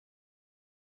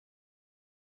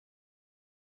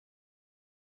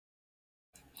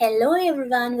Hello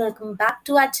everyone, welcome back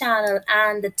to our channel,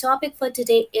 and the topic for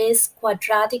today is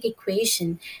quadratic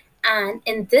equation. And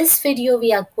in this video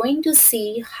we are going to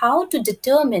see how to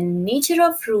determine nature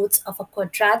of roots of a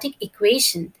quadratic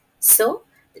equation. So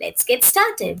let's get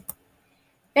started.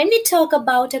 When we talk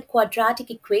about a quadratic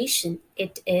equation,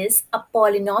 it is a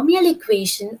polynomial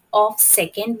equation of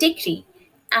second degree,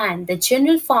 and the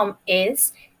general form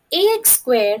is ax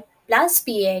squared plus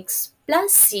bx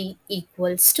plus c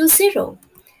equals to 0.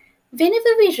 Whenever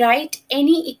we write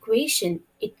any equation,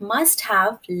 it must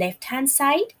have left-hand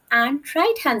side and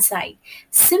right-hand side.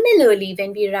 Similarly,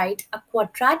 when we write a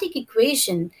quadratic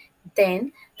equation,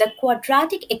 then the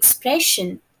quadratic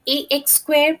expression ax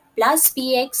squared plus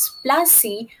bx plus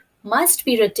c must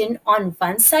be written on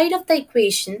one side of the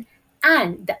equation,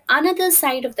 and the another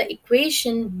side of the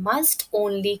equation must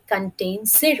only contain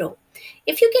 0.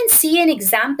 If you can see an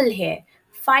example here,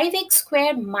 5x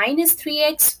squared minus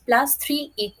 3x plus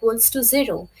 3 equals to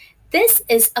 0. This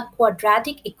is a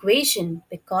quadratic equation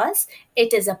because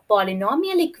it is a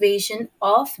polynomial equation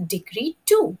of degree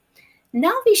 2.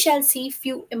 Now we shall see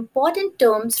few important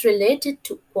terms related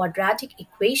to quadratic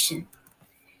equation.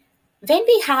 When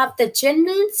we have the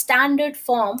general standard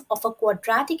form of a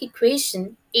quadratic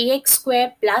equation, ax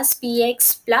squared plus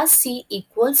bx plus c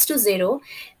equals to 0,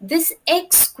 this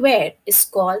x squared is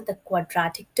called the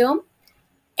quadratic term,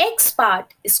 x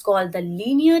part is called the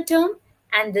linear term,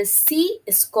 and the c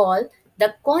is called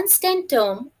the constant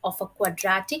term of a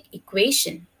quadratic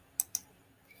equation.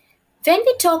 When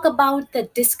we talk about the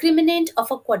discriminant of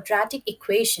a quadratic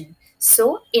equation,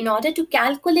 so in order to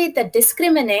calculate the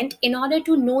discriminant, in order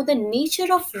to know the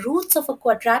nature of roots of a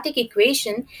quadratic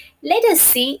equation, let us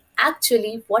see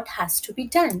actually what has to be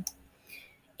done.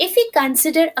 If we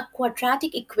consider a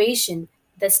quadratic equation,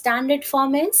 the standard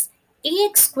form is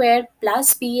ax squared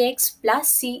plus bx plus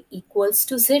c equals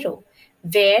to 0,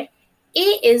 where a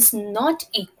is not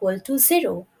equal to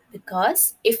 0.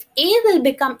 Because if a will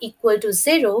become equal to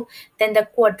 0, then the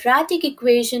quadratic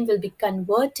equation will be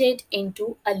converted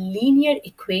into a linear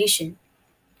equation.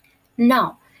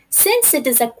 Now, since it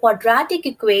is a quadratic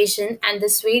equation and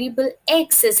this variable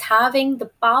x is having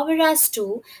the power as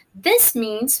 2, this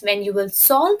means when you will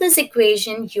solve this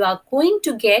equation, you are going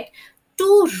to get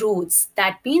two roots.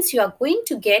 That means you are going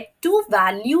to get two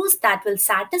values that will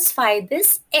satisfy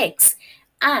this x.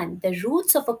 And the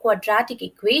roots of a quadratic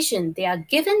equation, they are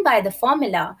given by the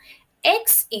formula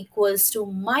x equals to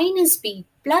minus b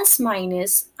plus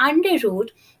minus under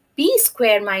root b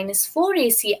square minus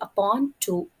 4ac upon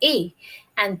 2a.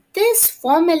 And this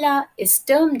formula is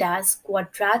termed as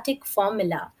quadratic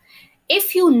formula.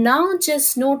 If you now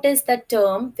just notice the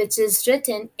term which is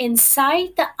written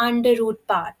inside the under root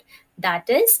part, that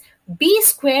is b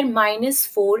square minus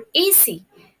 4ac.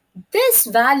 This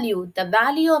value, the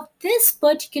value of this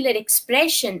particular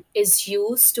expression, is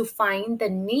used to find the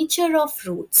nature of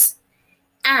roots.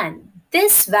 And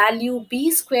this value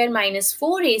b square minus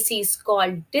 4ac is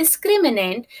called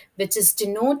discriminant, which is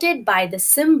denoted by the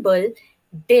symbol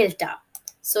delta.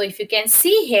 So if you can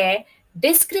see here,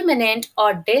 discriminant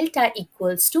or delta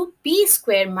equals to b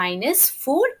square minus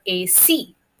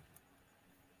 4ac.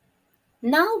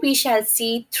 Now we shall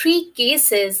see three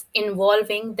cases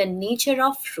involving the nature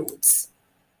of roots.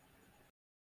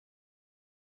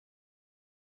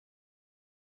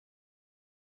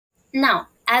 Now,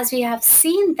 as we have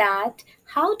seen that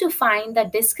how to find the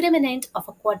discriminant of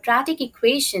a quadratic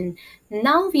equation,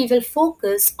 now we will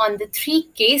focus on the three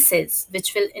cases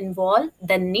which will involve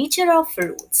the nature of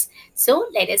roots. So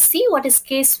let us see what is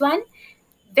case 1.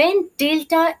 When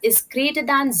delta is greater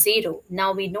than 0,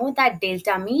 now we know that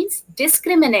delta means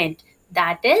discriminant,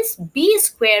 that is b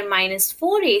square minus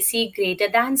 4ac greater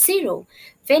than 0.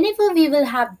 Whenever we will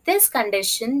have this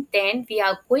condition, then we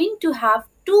are going to have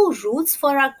two roots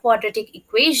for our quadratic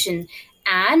equation.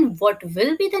 And what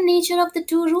will be the nature of the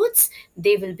two roots?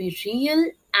 They will be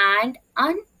real and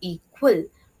unequal.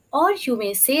 Or you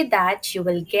may say that you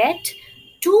will get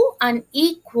two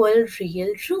unequal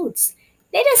real roots.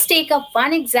 Let us take up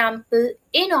one example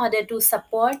in order to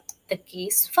support the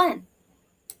case 1.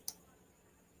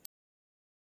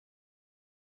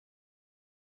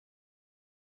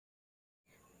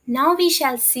 Now we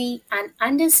shall see and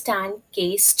understand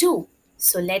case 2.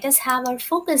 So let us have our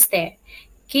focus there.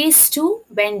 Case 2,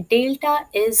 when delta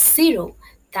is 0,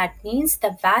 that means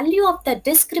the value of the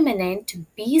discriminant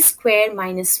b square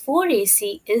minus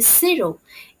 4ac is 0.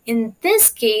 In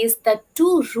this case, the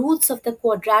two roots of the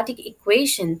quadratic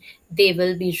equation, they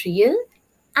will be real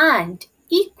and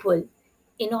equal.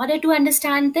 In order to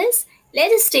understand this,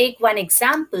 let us take one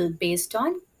example based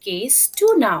on case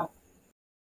 2 now.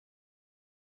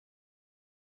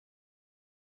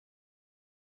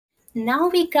 Now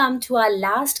we come to our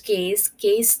last case,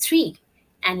 case 3,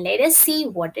 and let us see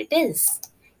what it is.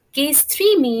 Case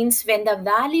 3 means when the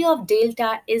value of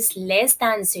delta is less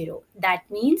than 0. That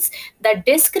means the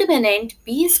discriminant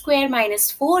b square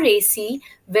minus 4ac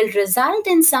will result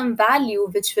in some value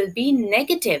which will be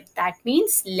negative. That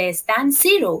means less than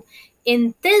 0.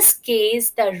 In this case,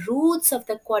 the roots of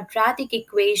the quadratic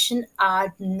equation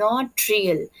are not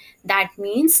real. That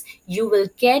means you will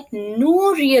get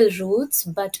no real roots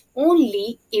but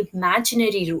only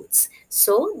imaginary roots.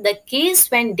 So, the case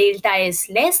when delta is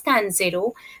less than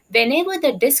 0, whenever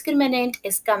the discriminant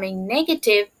is coming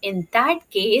negative, in that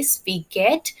case we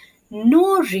get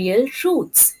no real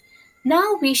roots.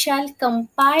 Now we shall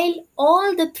compile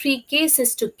all the three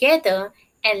cases together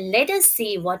and let us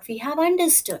see what we have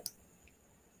understood.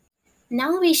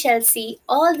 Now we shall see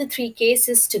all the three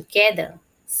cases together.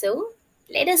 So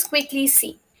let us quickly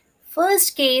see.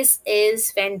 First case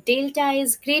is when delta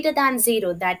is greater than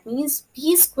 0. That means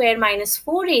b square minus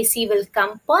 4ac will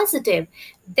come positive.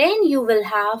 Then you will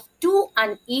have two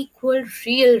unequal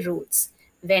real roots.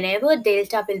 Whenever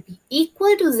delta will be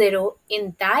equal to 0,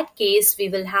 in that case we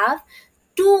will have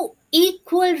two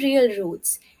equal real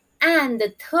roots. And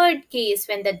the third case,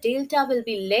 when the delta will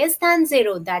be less than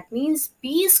 0, that means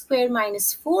b square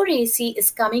minus 4ac is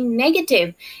coming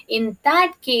negative. In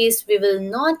that case, we will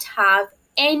not have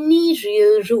any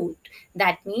real root.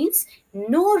 That means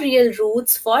no real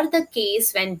roots for the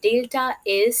case when delta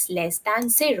is less than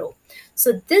 0.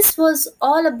 So this was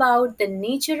all about the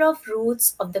nature of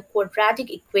roots of the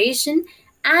quadratic equation,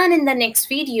 and in the next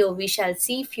video we shall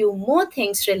see few more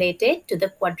things related to the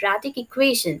quadratic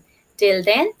equation. Till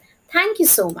then, thank you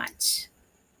so much.